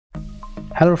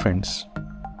Hello friends,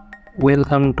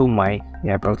 welcome to my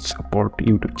Apple Support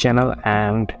YouTube channel,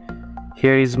 and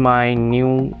here is my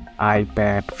new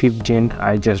iPad 5th Gen.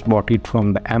 I just bought it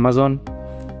from the Amazon,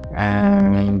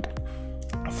 and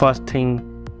first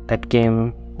thing that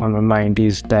came on my mind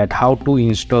is that how to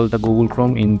install the Google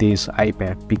Chrome in this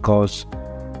iPad, because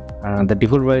the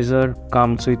default browser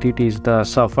comes with it is the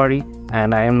Safari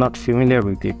and I am not familiar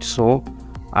with it, so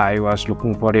I was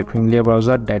looking for a familiar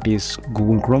browser, that is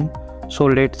Google Chrome. So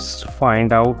let's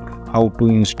find out how to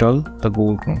install the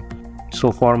Google Chrome. So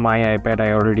for my iPad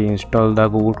I already installed the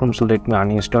Google Chrome, so let me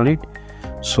uninstall it.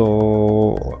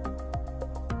 So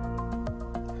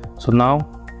now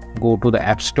go to the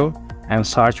App Store and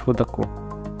search for the Chrome.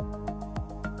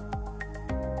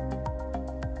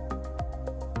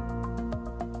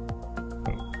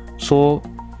 So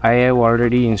I have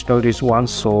already installed this once,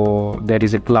 so there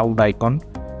is a cloud icon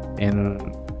in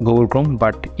Google Chrome,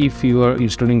 but if you are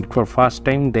installing it for first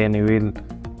time, then you will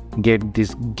get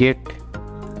this get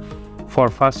for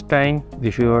first time.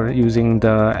 If you are using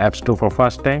the App Store for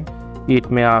first time,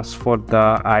 it may ask for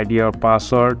the ID or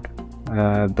password,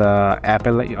 the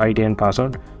Apple ID and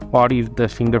password, or if the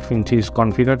fingerprint is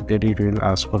configured, then it will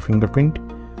ask for fingerprint.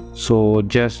 So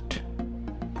just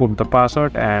put the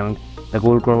password and the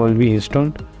Google Chrome will be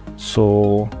installed.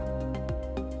 So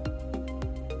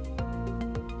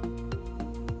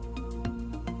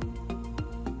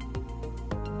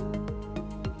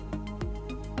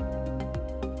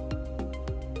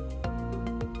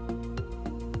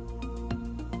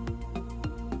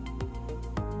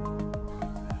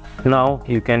now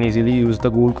you can easily use the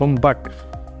Google Chrome, but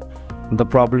the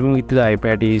problem with the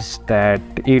iPad is that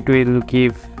the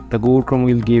Google Chrome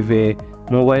will give a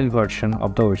mobile version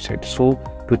of the website. So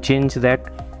to change that,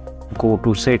 go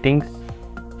to settings,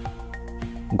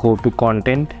 go to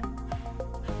content,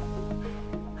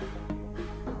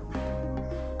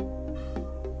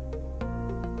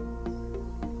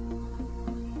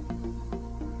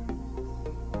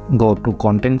 go to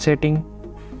content setting,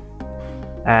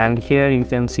 and here you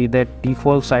can see that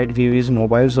default site view is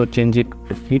mobile, so change it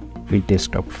to fit with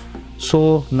desktop.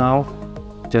 So now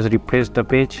just refresh the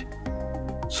page,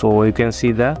 so you can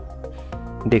see the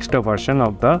desktop version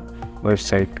of the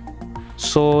website.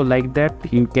 So like that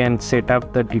you can set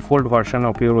up the default version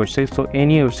of your website, so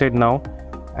any website now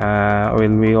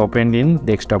will be opened in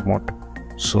desktop mode.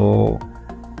 So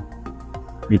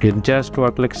you can just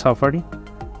work like Safari.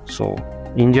 So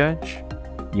enjoy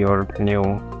your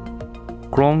new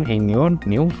Chrome in your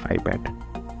new iPad.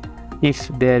 If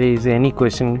there is any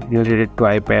question related to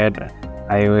iPad,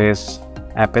 iOS,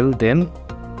 Apple, then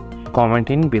comment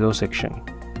in below section.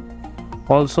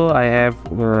 Also I have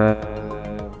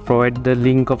provided the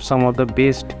link of some of the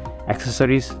best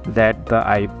accessories that the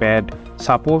iPad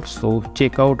supports, so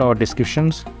check out our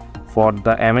descriptions for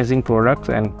the amazing products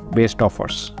and best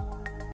offers.